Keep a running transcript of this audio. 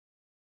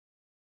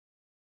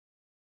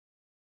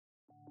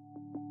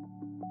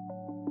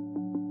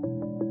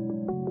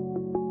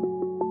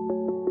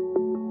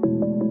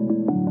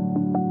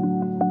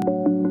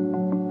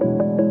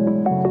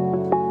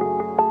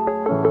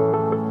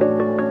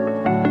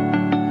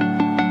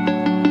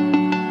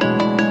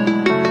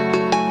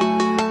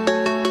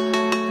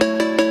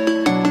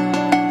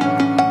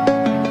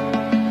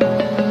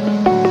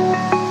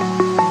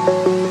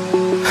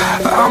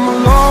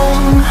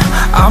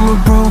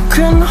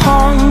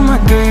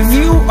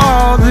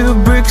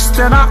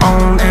that I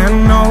own and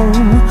know.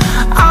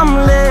 I'm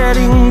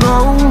letting go,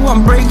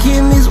 I'm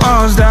breaking these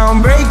walls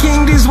down, breaking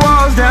these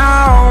walls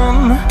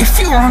down. If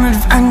you want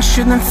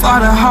adventure, then fly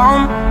to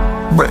home.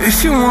 But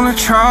if you wanna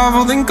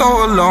travel, then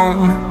go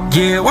alone.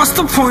 Yeah, what's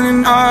the point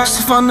in us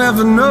if I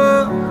never know?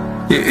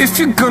 Yeah, if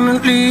you're gonna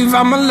leave,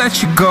 I'ma let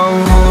you go.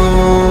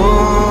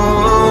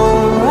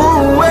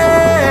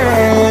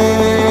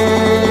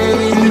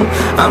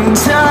 I'm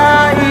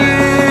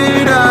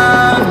tired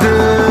of the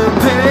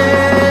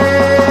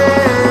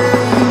pain.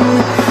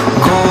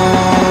 Go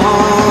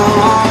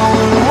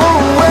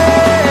away.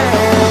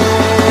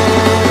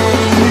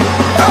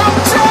 I'm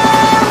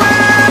tired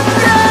of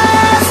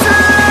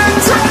yesterday.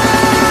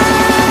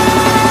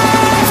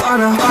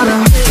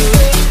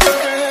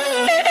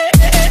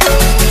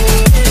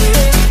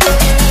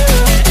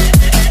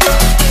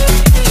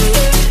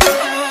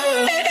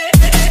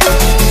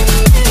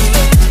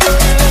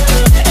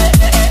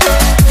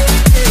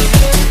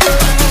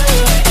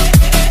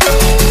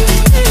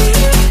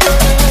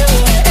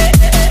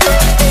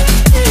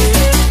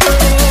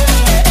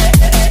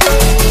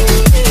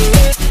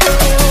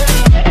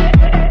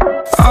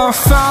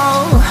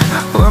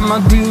 My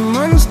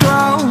demons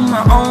dwell,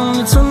 my own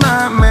little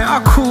nightmare, I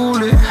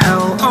call it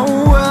hell. Oh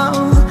well,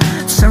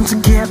 it's time to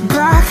get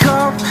back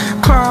up,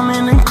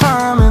 climbing and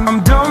climbing.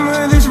 I'm done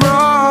with this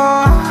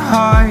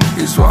ride,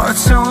 is what I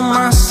tell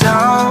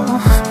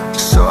myself,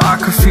 so I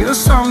could feel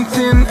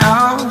something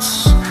else.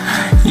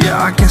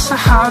 Yeah, I guess I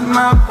had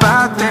my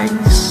bad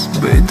days,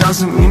 but it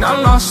doesn't mean I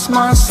lost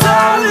my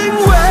style. Darling,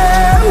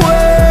 where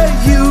were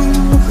you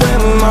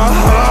when my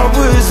heart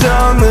was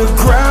on the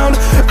ground?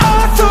 I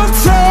thought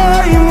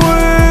time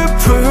would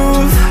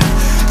prove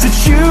that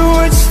you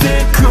would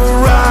stick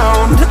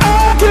around. I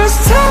guess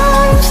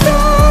time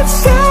stands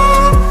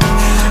still,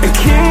 a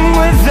king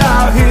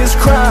without his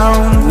crown.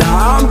 Now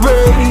I'm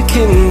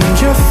breaking and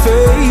you're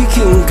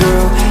faking,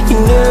 girl. You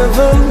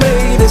never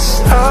made a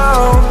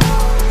sound.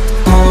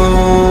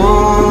 Oh,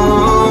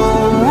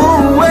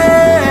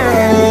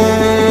 wait,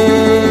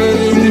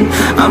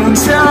 I'm